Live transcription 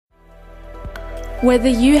Whether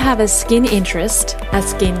you have a skin interest, a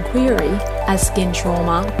skin query, a skin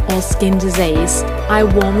trauma, or skin disease, I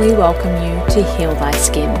warmly welcome you to Heal Thy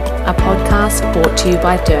Skin, a podcast brought to you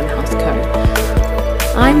by Derm Health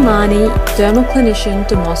Co. I'm Marnie, dermal clinician,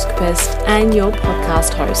 dermoscopist, and your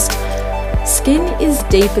podcast host. Skin is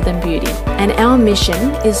deeper than beauty, and our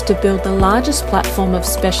mission is to build the largest platform of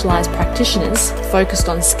specialised practitioners focused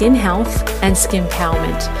on skin health and skin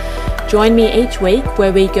empowerment. Join me each week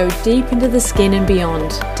where we go deep into the skin and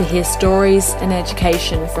beyond to hear stories and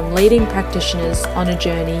education from leading practitioners on a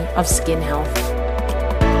journey of skin health.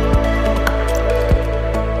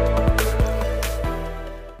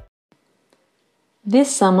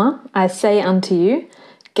 This summer, I say unto you,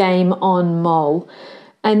 game on mole.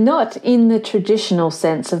 And not in the traditional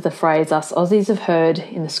sense of the phrase us Aussies have heard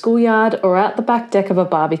in the schoolyard or out the back deck of a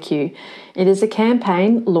barbecue. It is a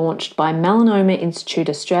campaign launched by Melanoma Institute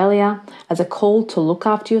Australia as a call to look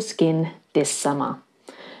after your skin this summer.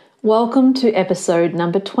 Welcome to episode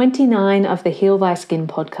number 29 of the Heal Thy Skin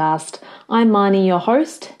podcast. I'm Marnie, your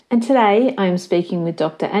host, and today I am speaking with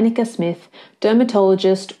Dr. Annika Smith,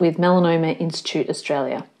 dermatologist with Melanoma Institute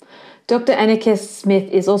Australia. Dr. Annika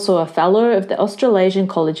Smith is also a fellow of the Australasian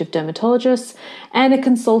College of Dermatologists and a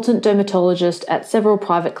consultant dermatologist at several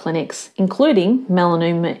private clinics, including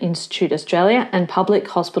Melanoma Institute Australia and public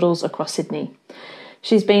hospitals across Sydney.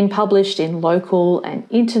 She's been published in local and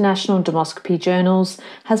international dermoscopy journals,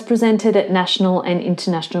 has presented at national and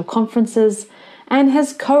international conferences, and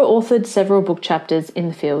has co-authored several book chapters in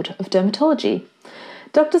the field of dermatology.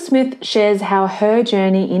 Dr. Smith shares how her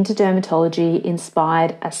journey into dermatology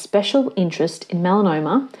inspired a special interest in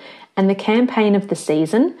melanoma and the campaign of the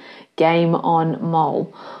season, Game on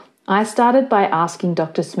Mole. I started by asking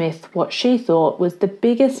Dr. Smith what she thought was the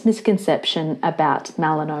biggest misconception about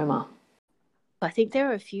melanoma. I think there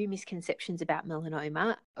are a few misconceptions about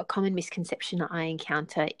melanoma. A common misconception I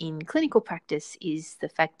encounter in clinical practice is the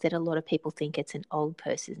fact that a lot of people think it's an old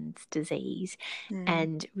person's disease.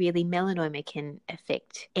 And really melanoma can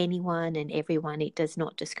affect anyone and everyone. It does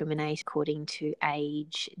not discriminate according to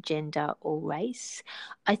age, gender or race.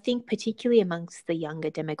 I think particularly amongst the younger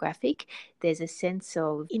demographic, there's a sense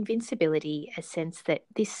of invincibility, a sense that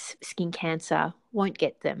this skin cancer won't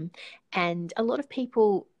get them. And a lot of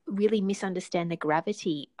people really misunderstand the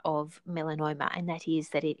gravity of melanoma, and that is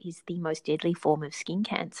that it is the most deadly form of skin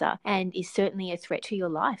cancer and is certainly a threat to your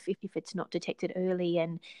life if it's not detected early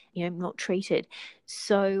and not treated.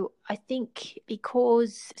 So I think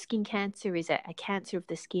because skin cancer is a cancer of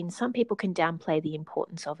the skin, some people can downplay the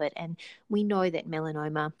importance of it. And we know that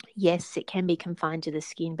melanoma, yes, it can be confined to the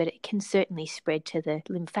skin, but it can certainly spread to the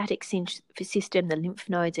lymphatic system, the lymph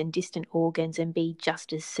nodes and distant organs, and be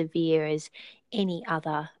just as severe as any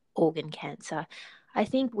other organ cancer. I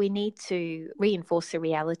think we need to reinforce the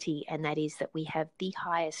reality, and that is that we have the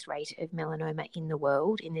highest rate of melanoma in the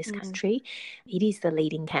world in this country. It is the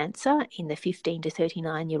leading cancer in the 15 to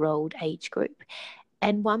 39-year-old age group.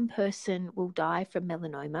 And one person will die from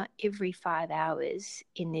melanoma every 5 hours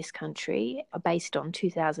in this country, based on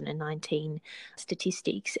 2019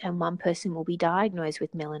 statistics. And one person will be diagnosed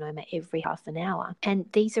with melanoma every half an hour. And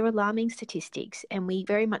these are alarming statistics, and we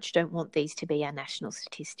very much don't want these to be our national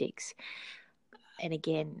statistics. And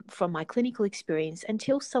again, from my clinical experience,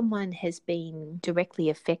 until someone has been directly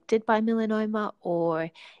affected by melanoma or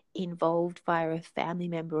involved via a family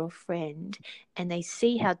member or friend, and they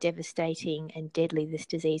see how devastating and deadly this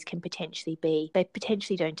disease can potentially be, they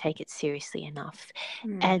potentially don't take it seriously enough.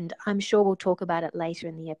 And I'm sure we'll talk about it later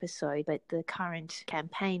in the episode, but the current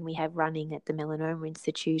campaign we have running at the Melanoma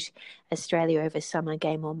Institute Australia over summer,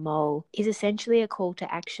 Game on Mole, is essentially a call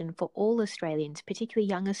to action for all Australians, particularly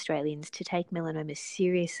young Australians, to take melanoma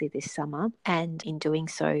seriously this summer, and in doing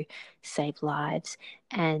so, save lives.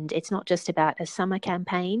 And it's not just about a summer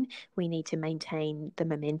campaign. We need to maintain the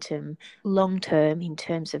momentum long term in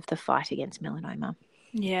terms of the fight against melanoma.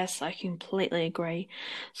 Yes, I completely agree.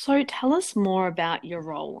 So tell us more about your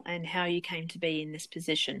role and how you came to be in this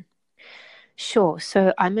position. Sure.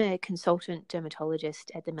 So I'm a consultant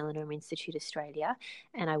dermatologist at the Melanoma Institute Australia,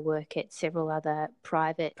 and I work at several other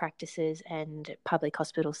private practices and public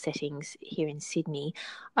hospital settings here in Sydney.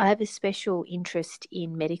 I have a special interest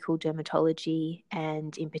in medical dermatology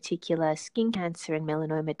and in particular skin cancer and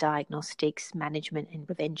melanoma diagnostics, management and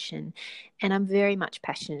prevention. And I'm very much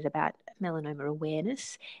passionate about melanoma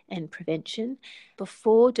awareness and prevention.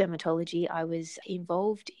 Before dermatology, I was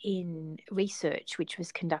involved in research which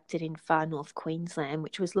was conducted in far north Queensland,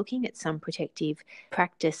 which was looking at some protective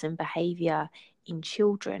practice and behaviour in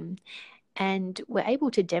children. And we're able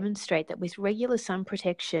to demonstrate that with regular sun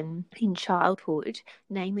protection in childhood,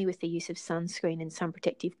 namely with the use of sunscreen and sun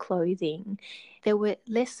protective clothing, there were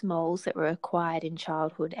less moles that were acquired in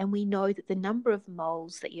childhood. And we know that the number of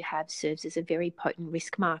moles that you have serves as a very potent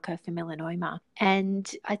risk marker for melanoma. And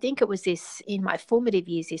I think it was this, in my formative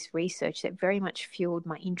years, this research that very much fueled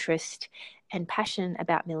my interest and passion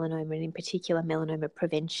about melanoma, and in particular melanoma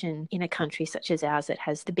prevention in a country such as ours that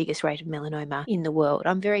has the biggest rate of melanoma in the world.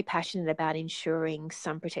 I'm very passionate about ensuring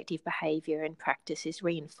sun protective behaviour and practice is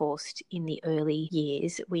reinforced in the early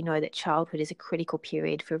years. We know that childhood is a critical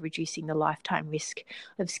period for reducing the lifetime risk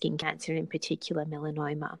of skin cancer, and in particular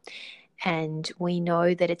melanoma. And we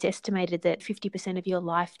know that it's estimated that 50% of your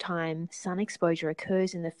lifetime sun exposure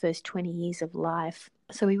occurs in the first 20 years of life.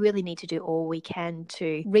 So we really need to do all we can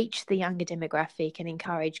to reach the younger demographic and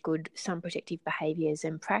encourage good sun protective behaviours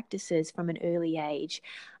and practices from an early age,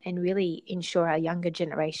 and really ensure our younger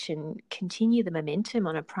generation continue the momentum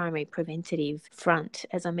on a primary preventative front.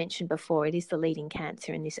 As I mentioned before, it is the leading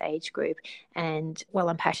cancer in this age group. And while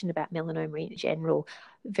I'm passionate about melanoma in general,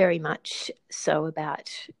 very much so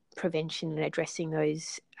about prevention and addressing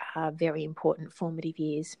those very important formative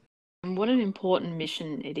years. And what an important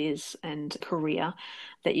mission it is and career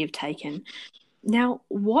that you've taken. Now,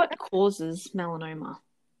 what causes melanoma?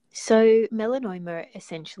 So, melanoma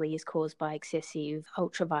essentially is caused by excessive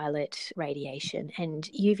ultraviolet radiation, and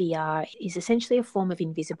UVR is essentially a form of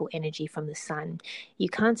invisible energy from the sun. You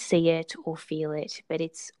can't see it or feel it, but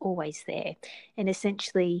it's always there. And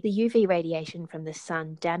essentially, the UV radiation from the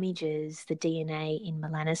sun damages the DNA in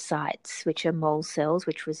melanocytes, which are mole cells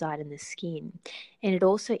which reside in the skin. And it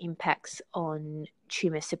also impacts on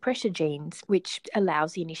tumour suppressor genes, which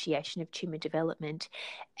allows the initiation of tumour development.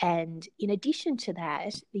 And in addition to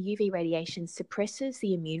that, the UV radiation suppresses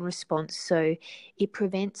the immune response, so it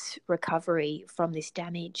prevents recovery from this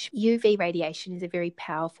damage. UV radiation is a very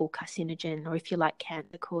powerful carcinogen, or if you like,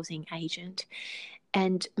 cancer-causing agent.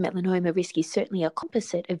 And melanoma risk is certainly a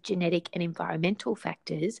composite of genetic and environmental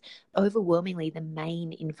factors. Overwhelmingly, the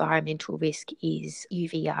main environmental risk is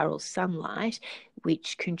UVR or sunlight,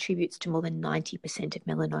 which contributes to more than 90% of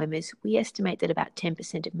melanomas. We estimate that about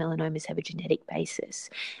 10% of melanomas have a genetic basis.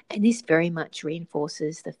 And this very much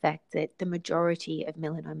reinforces the fact that the majority of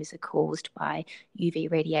melanomas are caused by UV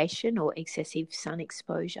radiation or excessive sun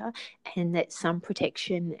exposure, and that sun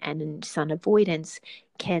protection and sun avoidance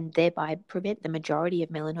can thereby prevent the majority of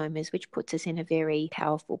melanomas, which puts us in a very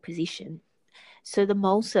powerful position. So the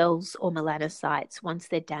mole cells or melanocytes, once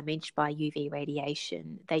they're damaged by UV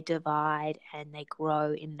radiation, they divide and they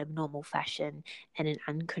grow in an abnormal fashion and an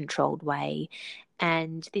uncontrolled way.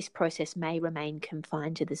 And this process may remain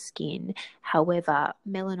confined to the skin. However,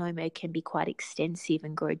 melanoma can be quite extensive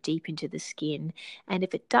and grow deep into the skin. And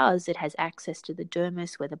if it does, it has access to the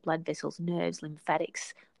dermis, where the blood vessels, nerves,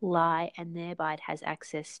 lymphatics lie, and thereby it has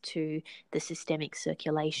access to the systemic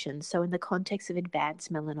circulation. So in the context of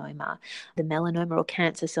advanced melanoma, the melanoma or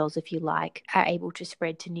cancer cells, if you like, are able to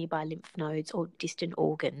spread to nearby lymph nodes or distant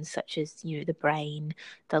organs such as, the brain,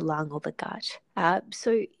 the lung, or the gut.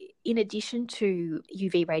 So in addition to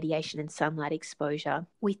UV radiation and sunlight exposure,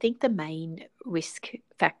 we think the main risk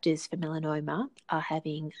factors for melanoma are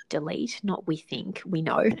having delete, not we think, we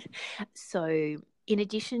know. So in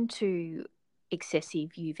addition to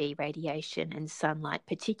excessive UV radiation and sunlight,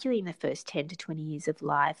 particularly in the first 10 to 20 years of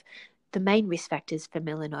life, the main risk factors for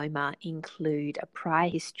melanoma include a prior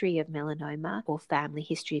history of melanoma or family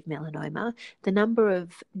history of melanoma, the number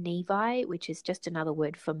of nevi, which is just another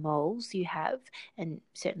word for moles you have, and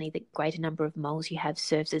certainly the greater number of moles you have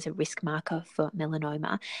serves as a risk marker for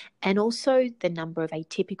melanoma, and also the number of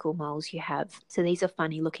atypical moles you have. So these are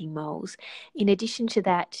funny looking moles. In addition to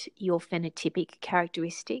that, your phenotypic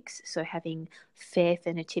characteristics, so having fair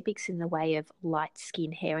phenotypics in the way of light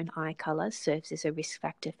skin, hair and eye colour serves as a risk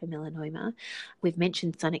factor for melanoma. We've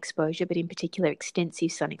mentioned sun exposure, but in particular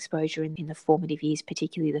extensive sun exposure in the formative years,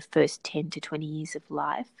 particularly the first 10 to 20 years of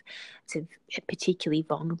life. It's a particularly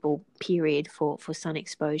vulnerable period for sun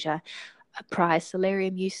exposure. Prior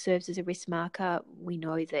solarium use serves as a risk marker. We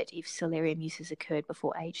know that if solarium use has occurred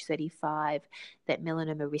before age 35, that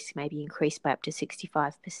melanoma risk may be increased by up to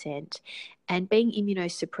 65%. And being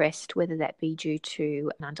immunosuppressed, whether that be due to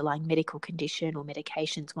an underlying medical condition or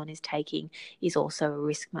medications one is taking, is also a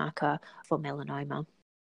risk marker for melanoma.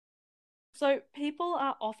 So people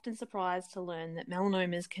are often surprised to learn that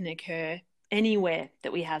melanomas can occur anywhere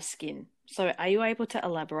that we have skin. So are you able to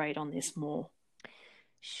elaborate on this more?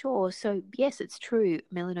 Sure. So, yes, it's true.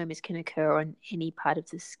 Melanomas can occur on any part of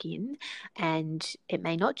the skin, and it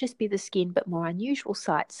may not just be the skin, but more unusual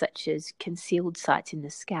sites such as concealed sites in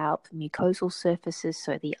the scalp, mucosal surfaces,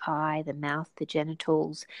 so the eye, the mouth, the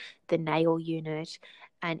genitals, the nail unit,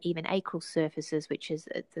 and even acral surfaces, which is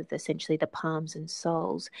essentially the palms and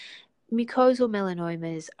soles. Mucosal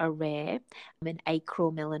melanomas are rare, and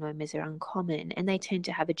acral melanomas are uncommon, and they tend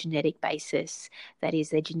to have a genetic basis. That is,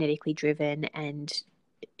 they're genetically driven and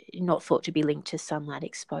not thought to be linked to sunlight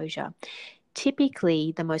exposure.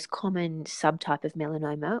 Typically, the most common subtype of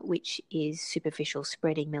melanoma, which is superficial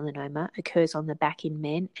spreading melanoma, occurs on the back in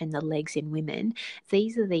men and the legs in women.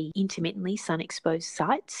 These are the intermittently sun-exposed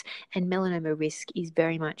sites, and melanoma risk is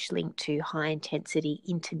very much linked to high-intensity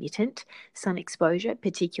intermittent sun exposure,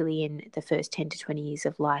 particularly in the first 10 to 20 years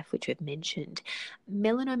of life, which we've mentioned.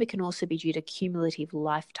 Melanoma can also be due to cumulative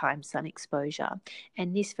lifetime sun exposure,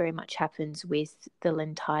 and this very much happens with the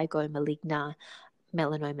lentigo maligna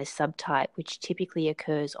melanoma subtype, which typically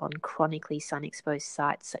occurs on chronically sun-exposed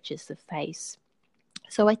sites such as the face.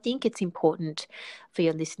 So I think it's important for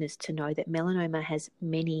your listeners to know that melanoma has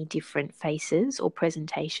many different faces or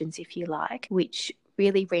presentations, if you like, which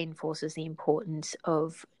really reinforces the importance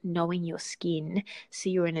of knowing your skin so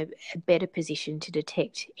you're in a better position to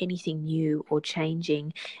detect anything new or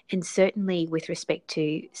changing. And certainly with respect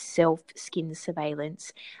to self-skin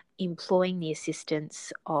surveillance, employing the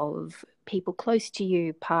assistance of people close to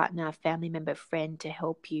you, partner, family member, friend, to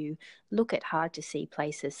help you look at hard to see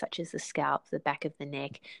places such as the scalp, the back of the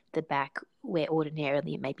neck, the back, where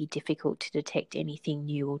ordinarily it may be difficult to detect anything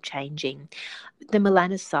new or changing. The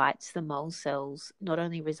melanocytes, the mole cells, not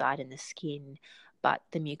only reside in the skin, but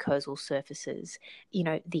the mucosal surfaces,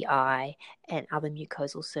 the eye and other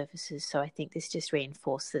mucosal surfaces. So I think this just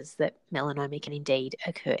reinforces that melanoma can indeed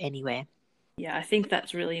occur anywhere. Yeah, I think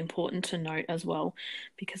that's really important to note as well,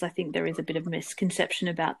 because I think there is a bit of misconception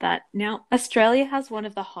about that. Now, Australia has one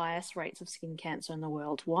of the highest rates of skin cancer in the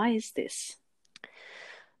world. Why is this?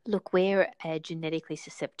 Look, we're a genetically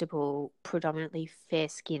susceptible, predominantly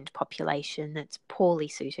fair-skinned population that's poorly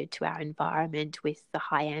suited to our environment with the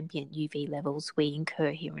high ambient UV levels we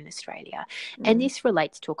incur here in Australia. And this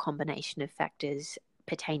relates to a combination of factors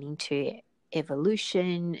pertaining to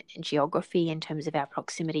evolution, geography in terms of our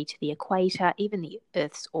proximity to the equator, even the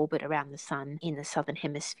Earth's orbit around the sun in the southern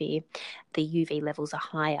hemisphere. The UV levels are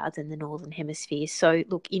higher than the northern hemisphere. So,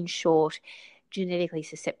 look, in short, genetically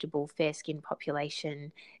susceptible fair-skinned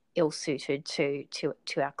population ill-suited to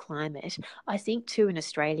our climate. I think too in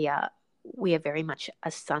Australia we are very much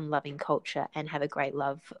a sun-loving culture and have a great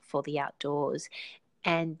love for the outdoors.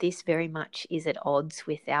 And this very much is at odds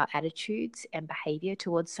with our attitudes and behaviour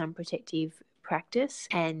towards sun protective practice.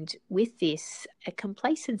 And with this, a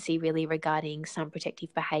complacency really regarding sun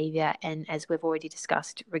protective behaviour, and as we've already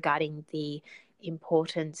discussed, regarding the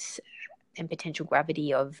importance and potential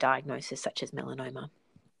gravity of diagnosis such as melanoma.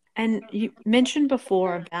 And you mentioned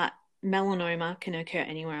before about melanoma can occur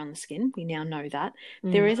anywhere on the skin. We now know that.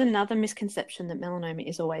 There is another misconception that melanoma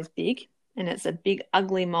is always big and it's a big,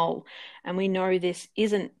 ugly mole. And we know this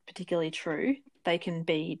isn't particularly true. They can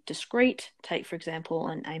be discrete. Take, for example,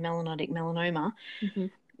 an amelanotic melanoma.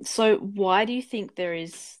 So why do you think there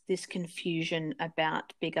is this confusion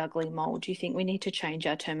about big, ugly mole? Do you think we need to change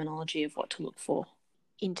our terminology of what to look for?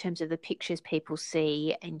 In terms of the pictures people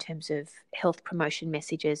see, in terms of health promotion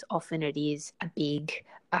messages, often it is a big,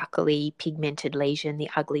 ugly, pigmented lesion, the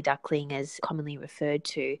ugly duckling as commonly referred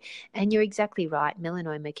to. And you're exactly right,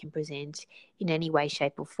 melanoma can present in any way,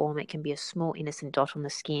 shape or form. It can be a small innocent dot on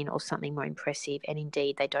the skin or something more impressive. And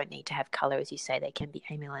indeed, they don't need to have colour, as you say, they can be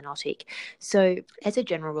amelanotic. So as a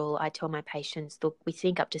general rule, I tell my patients, look, we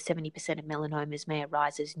think up to 70% of melanomas may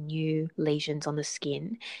arise as new lesions on the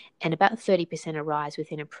skin, and about 30% arise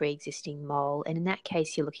within a pre-existing mole. And in that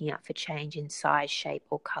case, you're looking out for change in size, shape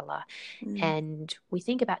or colour. And we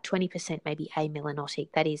think about 20% may be amelanotic,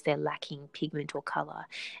 that is, they're lacking pigment or colour.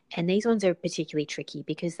 And these ones are particularly tricky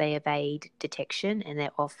because they evade detection and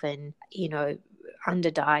they're often,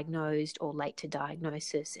 underdiagnosed or late to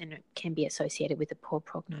diagnosis, and it can be associated with a poor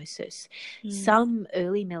prognosis. Some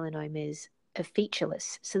early melanomas are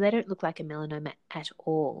featureless, so they don't look like a melanoma at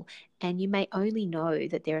all. And you may only know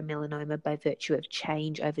that they're a melanoma by virtue of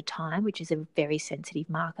change over time, which is a very sensitive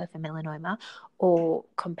marker for melanoma, or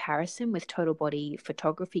comparison with total body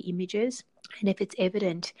photography images. And if it's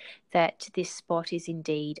evident that this spot is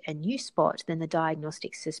indeed a new spot, then the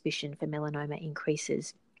diagnostic suspicion for melanoma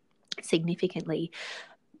increases significantly.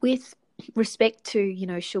 With respect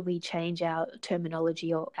to, should we change our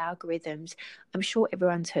terminology or algorithms, I'm sure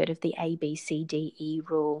everyone's heard of the ABCDE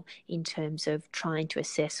rule in terms of trying to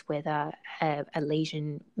assess whether a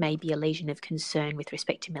lesion may be a lesion of concern with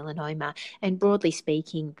respect to melanoma. And broadly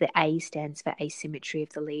speaking, the A stands for asymmetry of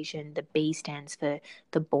the lesion, the B stands for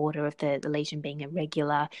the border of the lesion being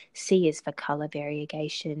irregular, C is for colour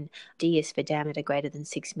variegation, D is for diameter greater than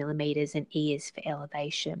 6 millimetres, and E is for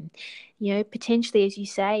elevation. Potentially, as you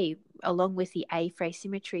say, along with the A for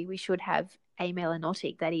asymmetry, we should have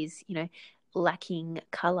amelanotic, that is, lacking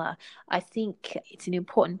colour. I think it's an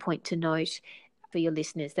important point to note for your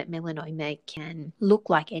listeners that melanoma can look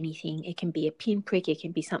like anything. It can be a pinprick, it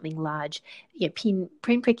can be something large,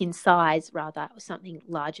 pinprick in size rather, or something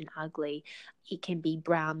large and ugly. It can be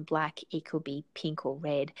brown, black, it could be pink or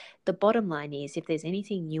red. The bottom line is, if there's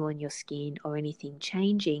anything new on your skin or anything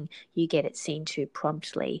changing, you get it seen to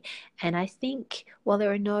promptly. And I think while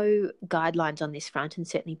there are no guidelines on this front, and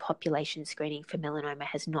certainly population screening for melanoma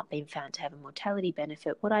has not been found to have a mortality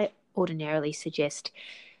benefit, what I ordinarily suggest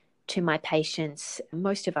to my patients,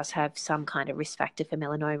 most of us have some kind of risk factor for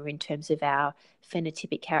melanoma in terms of our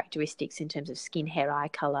phenotypic characteristics, in terms of skin, hair, eye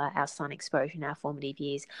colour, our sun exposure in our formative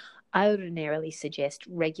years. I ordinarily suggest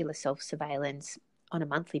regular self-surveillance on a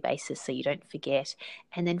monthly basis so you don't forget,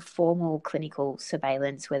 and then formal clinical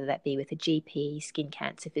surveillance, whether that be with a GP, skin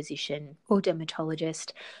cancer physician, or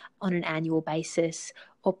dermatologist on an annual basis,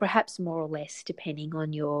 or perhaps more or less depending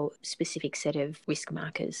on your specific set of risk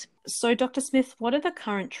markers. So, Dr. Smith, what are the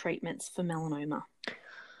current treatments for melanoma?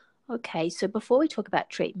 Okay, so before we talk about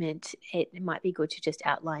treatment, it might be good to just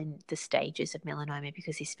outline the stages of melanoma,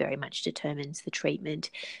 because this very much determines the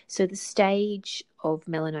treatment. So the stage of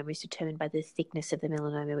melanoma is determined by the thickness of the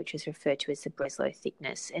melanoma, which is referred to as the Breslow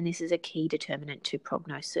thickness, and this is a key determinant to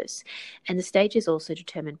prognosis. And the stage is also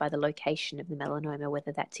determined by the location of the melanoma,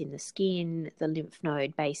 whether that's in the skin, the lymph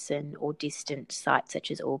node basin, or distant sites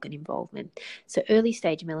such as organ involvement. So early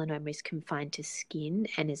stage melanoma is confined to skin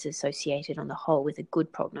and is associated on the whole with a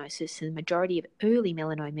good prognosis, and the majority of early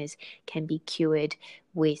melanomas can be cured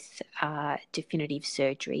with definitive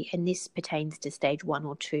surgery, and this pertains to stage 1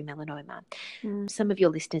 or 2 melanoma. Some of your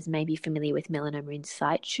listeners may be familiar with melanoma in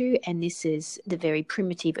situ, and this is the very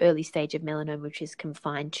primitive early stage of melanoma, which is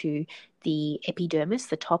confined to the epidermis,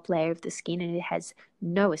 the top layer of the skin, and it has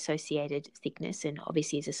no associated thickness and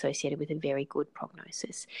obviously is associated with a very good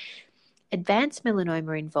prognosis. Advanced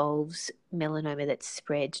melanoma involves melanoma that's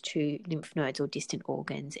spread to lymph nodes or distant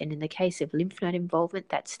organs, and in the case of lymph node involvement,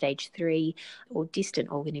 that's stage 3, or distant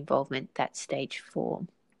organ involvement, that's stage 4.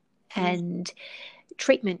 And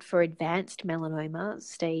treatment for advanced melanoma,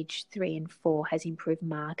 stage 3 and 4, has improved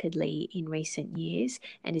markedly in recent years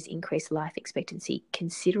and has increased life expectancy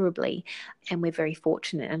considerably. And we're very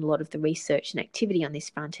fortunate, and a lot of the research and activity on this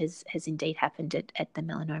front has indeed happened at the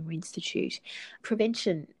Melanoma Institute.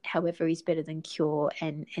 Prevention, however, is better than cure,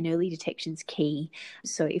 and early detection is key.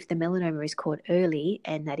 So if the melanoma is caught early,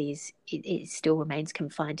 and that is, it still remains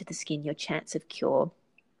confined to the skin, your chance of cure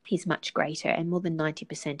is much greater, and more than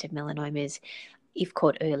 90% of melanomas, if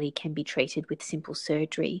caught early, can be treated with simple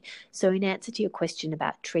surgery. So in answer to your question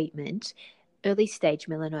about treatment, early stage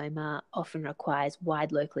melanoma often requires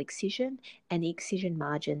wide local excision, and the excision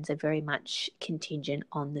margins are very much contingent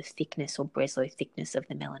on the thickness or Breslow thickness of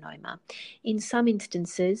the melanoma. In some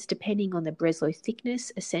instances, depending on the Breslow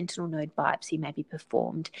thickness, a sentinel node biopsy may be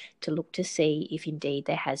performed to look to see if indeed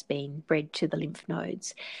there has been spread to the lymph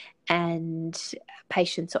nodes. And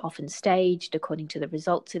patients are often staged according to the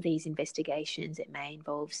results of these investigations. It may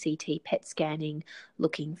involve CT PET scanning,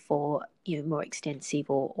 looking for more extensive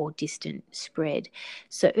or distant spread.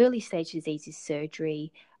 So early stage disease is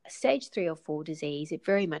surgery. Stage 3 or 4 disease, it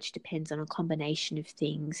very much depends on a combination of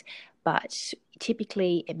things, but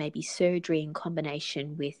typically it may be surgery in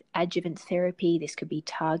combination with adjuvant therapy. This could be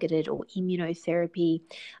targeted or immunotherapy.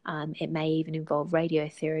 It may even involve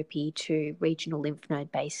radiotherapy to regional lymph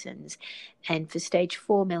node basins. And for stage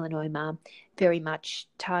 4 melanoma, very much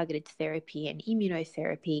targeted therapy and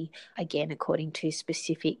immunotherapy, again, according to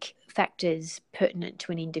specific factors pertinent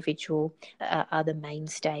to an individual, are the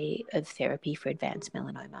mainstay of therapy for advanced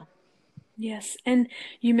melanoma. Yes, and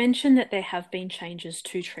you mentioned that there have been changes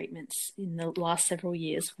to treatments in the last several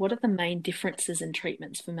years. What are the main differences in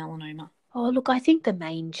treatments for melanoma? Oh, look, I think the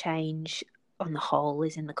main change on the whole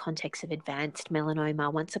is in the context of advanced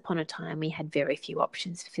melanoma. Once upon a time, we had very few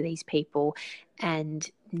options for these people, and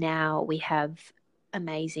now we have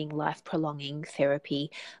amazing life-prolonging therapy,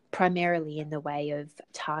 primarily in the way of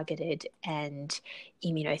targeted and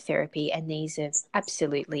immunotherapy, and these have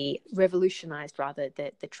absolutely revolutionised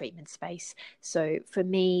the treatment space. So for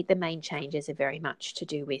me, the main changes are very much to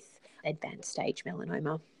do with advanced stage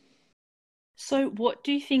melanoma. So, what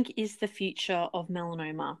do you think is the future of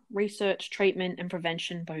melanoma? Research, treatment, and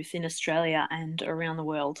prevention, both in Australia and around the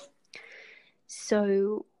world?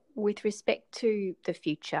 So, with respect to the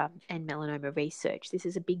future and melanoma research, this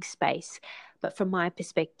is a big space. But from my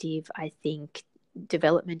perspective, I think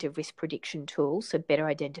development of risk prediction tools, so better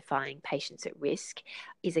identifying patients at risk,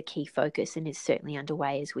 is a key focus and is certainly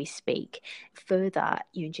underway as we speak. Further,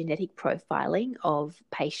 genetic profiling of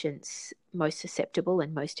patients most susceptible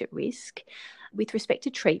and most at risk. With respect to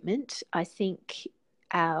treatment, I think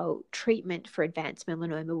our treatment for advanced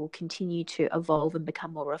melanoma will continue to evolve and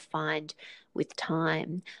become more refined with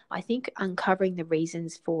time. I think uncovering the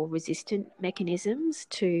reasons for resistant mechanisms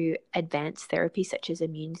to advanced therapy, such as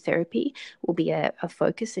immune therapy, will be a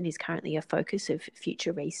focus and is currently a focus of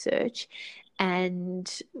future research.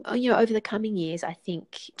 And, over the coming years, I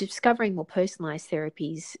think discovering more personalised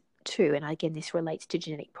therapies too, and again, this relates to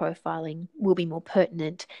genetic profiling, will be more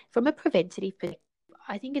pertinent from a preventative perspective.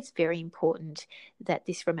 I think it's very important that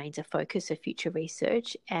this remains a focus of future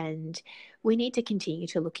research, and we need to continue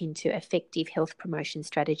to look into effective health promotion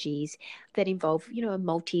strategies that involve, a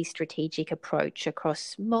multi-strategic approach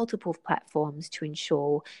across multiple platforms to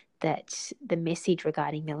ensure that the message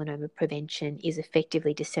regarding melanoma prevention is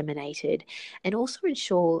effectively disseminated, and also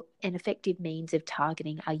ensure an effective means of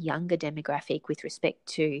targeting a younger demographic with respect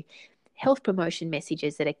to health promotion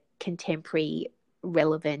messages that are contemporary,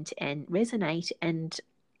 relevant and resonate. And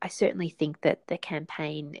I certainly think that the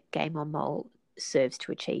campaign Game on Mole serves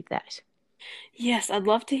to achieve that. Yes, I'd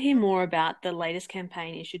love to hear more about the latest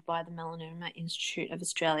campaign issued by the Melanoma Institute of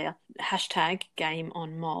Australia, hashtag Game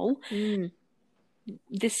on Mole.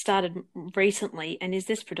 This started recently, and is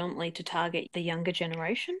this predominantly to target the younger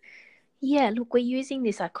generation? Yeah, look, we're using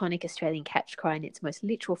this iconic Australian catch cry in its most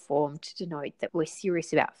literal form to denote that we're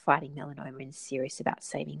serious about fighting melanoma and serious about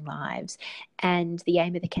saving lives. And the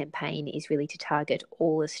aim of the campaign is really to target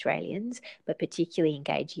all Australians, but particularly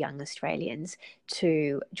engage young Australians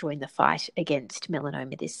to join the fight against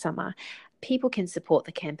melanoma this summer. People can support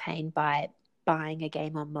the campaign by buying a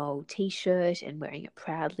Game on Mole t-shirt and wearing it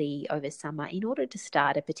proudly over summer in order to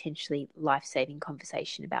start a potentially life-saving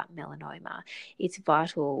conversation about melanoma. It's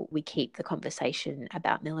vital we keep the conversation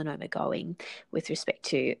about melanoma going with respect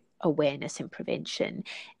to awareness and prevention.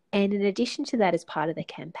 And in addition to that, as part of the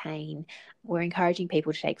campaign, we're encouraging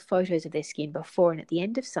people to take photos of their skin before and at the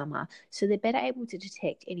end of summer so they're better able to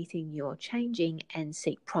detect anything new or changing and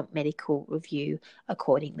seek prompt medical review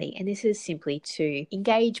accordingly. And this is simply to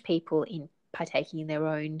engage people in partaking in their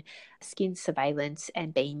own skin surveillance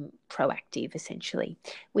and being proactive, essentially.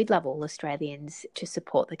 We'd love all Australians to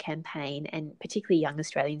support the campaign, and particularly young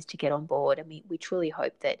Australians to get on board. And we truly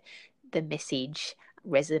hope that the message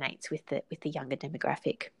resonates with the younger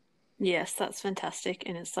demographic. Yes, that's fantastic,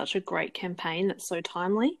 and it's such a great campaign that's so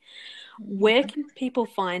timely. Where can people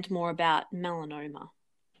find more about melanoma?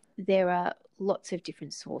 There are lots of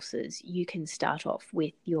different sources. You can start off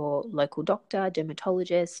with your local doctor,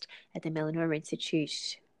 dermatologist at the Melanoma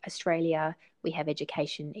Institute Australia. We have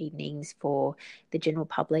education evenings for the general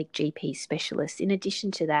public, GP specialists. In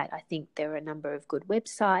addition to that, I think there are a number of good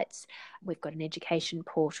websites. We've got an education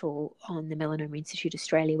portal on the Melanoma Institute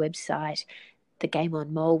Australia website. The Game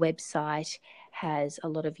on Mole website has a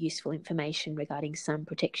lot of useful information regarding sun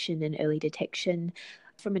protection and early detection.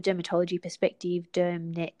 From a dermatology perspective,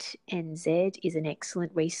 DermNet NZ is an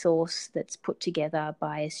excellent resource that's put together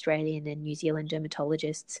by Australian and New Zealand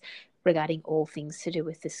dermatologists regarding all things to do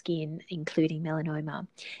with the skin, including melanoma.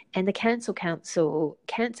 And the Cancer Council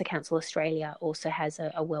Australia also has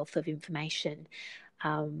a wealth of information,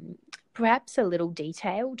 perhaps a little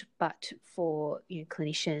detailed, but for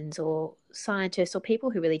clinicians or scientists or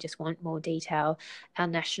people who really just want more detail, our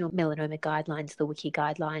national melanoma guidelines, the Wiki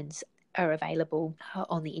guidelines, are available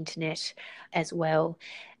on the internet as well.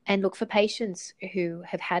 And look, for patients who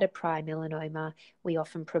have had a prior melanoma, we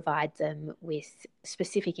often provide them with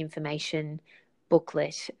specific information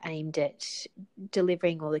booklet aimed at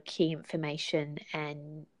delivering all the key information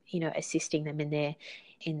and assisting them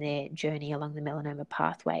in their journey along the melanoma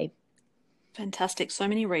pathway. Fantastic. So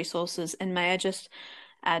many resources. And may I just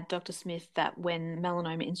add, Dr. Smith, that when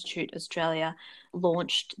Melanoma Institute Australia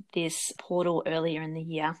launched this portal earlier in the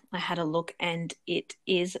year, I had a look and it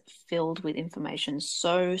is filled with information.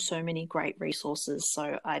 So many great resources.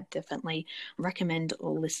 So I definitely recommend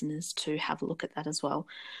all listeners to have a look at that as well.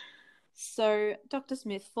 So, Dr.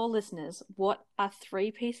 Smith, for listeners, what are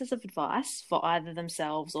 3 pieces of advice for either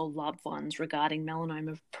themselves or loved ones regarding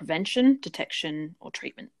melanoma prevention, detection, or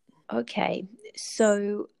treatment? Okay,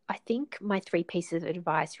 so I think my 3 pieces of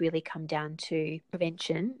advice really come down to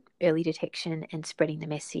prevention, early detection and spreading the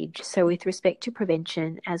message. So with respect to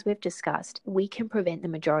prevention, as we've discussed, we can prevent the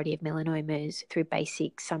majority of melanomas through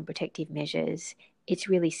basic sun protective measures. It's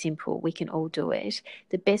really simple. We can all do it.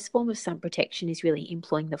 The best form of sun protection is really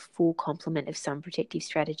employing the full complement of sun protective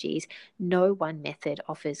strategies. No one method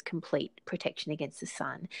offers complete protection against the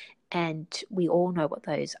sun. And we all know what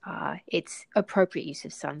those are. It's appropriate use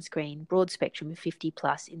of sunscreen, broad spectrum of 50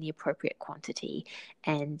 plus in the appropriate quantity.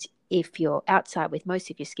 And if you're outside with most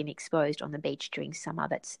of your skin exposed on the beach during summer,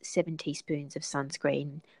 that's 7 teaspoons of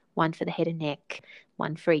sunscreen, 1 for the head and neck,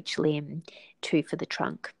 1 for each limb, 2 for the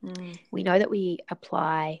trunk. We know that we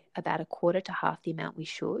apply about a quarter to half the amount we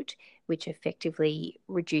should, which effectively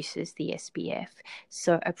reduces the SPF.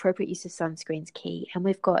 So appropriate use of sunscreen is key. And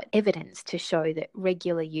we've got evidence to show that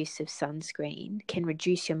regular use of sunscreen can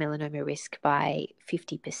reduce your melanoma risk by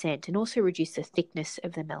 50% and also reduce the thickness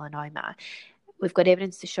of the melanoma. We've got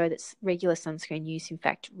evidence to show that regular sunscreen use, in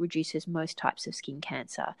fact, reduces most types of skin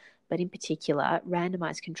cancer, but in particular,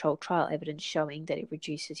 randomized controlled trial evidence showing that it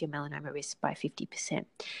reduces your melanoma risk by 50%.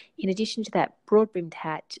 In addition to that, broad-brimmed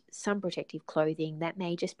hat, sun protective clothing, that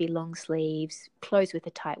may just be long sleeves, clothes with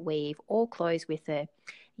a tight weave, or clothes with a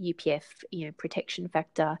UPF, protection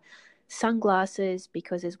factor, sunglasses,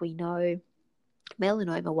 because as we know,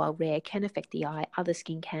 melanoma, while rare, can affect the eye. Other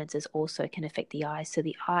skin cancers also can affect the eye. So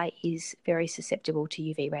the eye is very susceptible to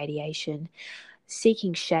UV radiation.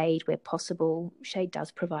 Seeking shade where possible. Shade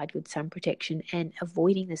does provide good sun protection, and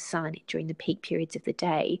avoiding the sun during the peak periods of the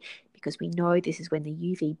day, because we know this is when the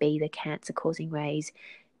UVB, the cancer-causing rays,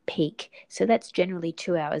 peak. So that's generally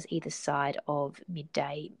 2 hours either side of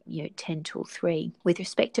midday, 10 till 3. With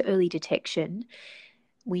respect to early detection,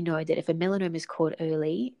 we know that if a melanoma is caught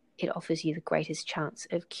early, it offers you the greatest chance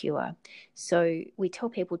of cure. So we tell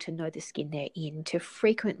people to know the skin they're in, to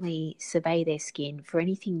frequently survey their skin for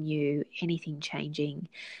anything new, anything changing,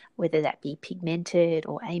 whether that be pigmented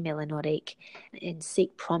or amelanotic, and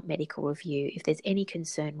seek prompt medical review if there's any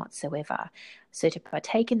concern whatsoever. So to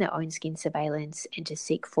partake in their own skin surveillance and to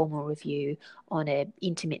seek formal review on an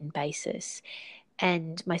intermittent basis.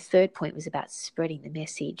 And my third point was about spreading the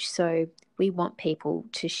message. So we want people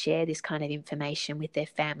to share this kind of information with their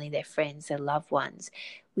family, their friends, their loved ones.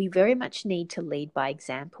 We very much need to lead by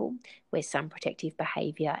example where sun protective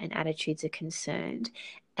behaviour and attitudes are concerned.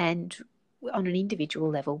 And on an individual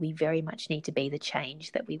level, we very much need to be the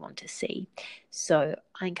change that we want to see. So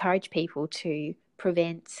I encourage people to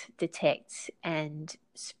prevent, detect, and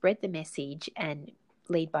spread the message and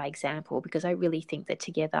lead by example, because I really think that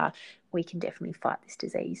together we can definitely fight this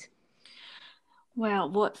disease. Wow,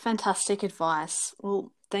 what fantastic advice.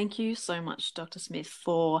 Well, thank you so much, Dr. Smith,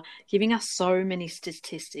 for giving us so many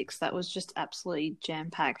statistics. That was just absolutely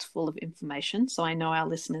jam-packed full of information. So I know our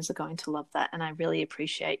listeners are going to love that, and I really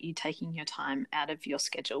appreciate you taking your time out of your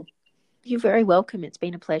schedule. You're very welcome. It's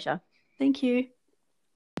been a pleasure. Thank you.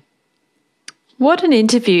 What an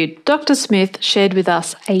interview. Dr. Smith shared with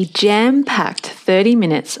us a jam-packed 30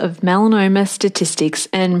 minutes of melanoma statistics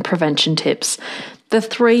and prevention tips. The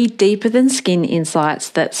 3 deeper-than-skin insights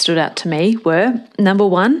that stood out to me were, number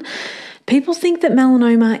 1, people think that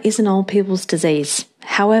melanoma is an old people's disease.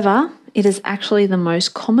 However, it is actually the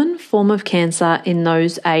most common form of cancer in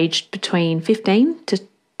those aged between 15 to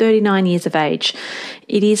 39 years of age.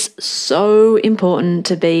 It is so important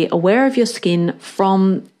to be aware of your skin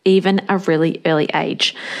from even a really early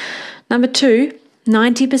age. Number 2,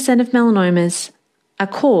 90% of melanomas are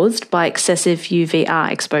caused by excessive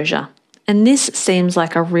UVR exposure. And this seems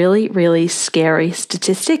like a really, really scary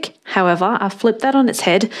statistic. However, I flipped that on its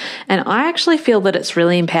head, and I actually feel that it's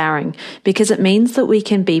really empowering because it means that we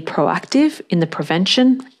can be proactive in the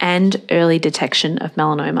prevention and early detection of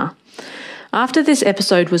melanoma. After this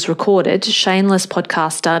episode was recorded, Shameless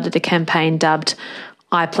Podcast started a campaign dubbed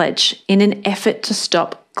I Pledge in an effort to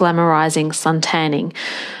stop glamorizing sun tanning.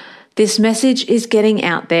 This message is getting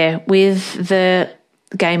out there with the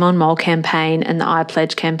Game on Mole campaign and the I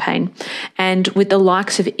Pledge campaign. And with the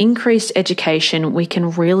likes of increased education, we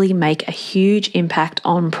can really make a huge impact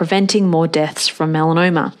on preventing more deaths from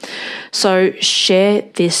melanoma. So share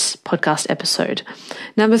this podcast episode.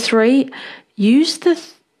 Number 3, use the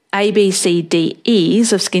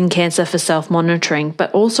ABCDEs of skin cancer for self-monitoring,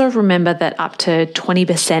 but also remember that up to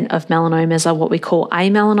 20% of melanomas are what we call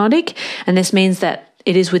amelanotic, and this means that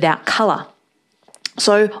it is without colour.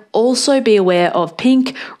 So also be aware of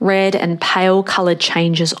pink, red, and pale coloured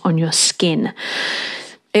changes on your skin.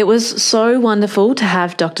 It was so wonderful to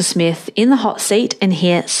have Dr. Smith in the hot seat and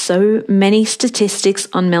hear so many statistics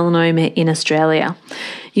on melanoma in Australia.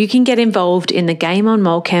 You can get involved in the Game on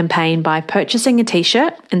Mole campaign by purchasing a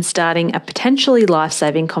t-shirt and starting a potentially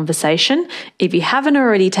life-saving conversation. If you haven't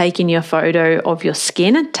already taken your photo of your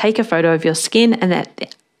skin, take a photo of your skin, and at the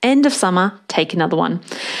end of summer, take another one.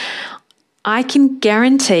 I can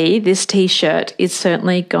guarantee this t-shirt is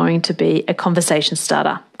certainly going to be a conversation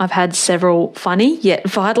starter. I've had several funny yet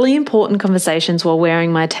vitally important conversations while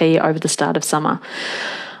wearing my tee over the start of summer.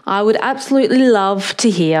 I would absolutely love to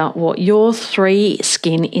hear what your 3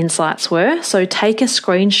 skin insights were, so take a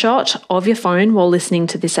screenshot of your phone while listening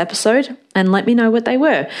to this episode and let me know what they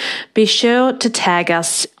were. Be sure to tag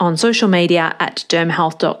us on social media at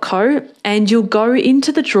dermhealth.co and you'll go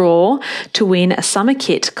into the draw to win a summer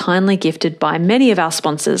kit kindly gifted by many of our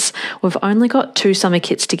sponsors. We've only got 2 summer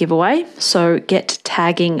kits to give away, so get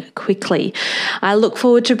tagging quickly. I look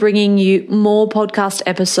forward to bringing you more podcast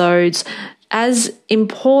episodes as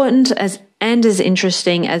important and as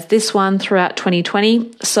interesting as this one throughout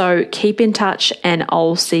 2020. So keep in touch and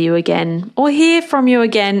I'll see you again or hear from you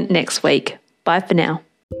again next week. Bye for now.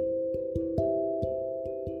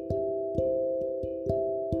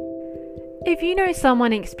 If you know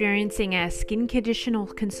someone experiencing a skin condition or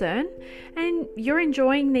concern and you're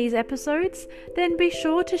enjoying these episodes, then be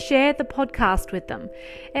sure to share the podcast with them.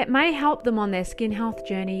 It may help them on their skin health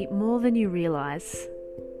journey more than you realise.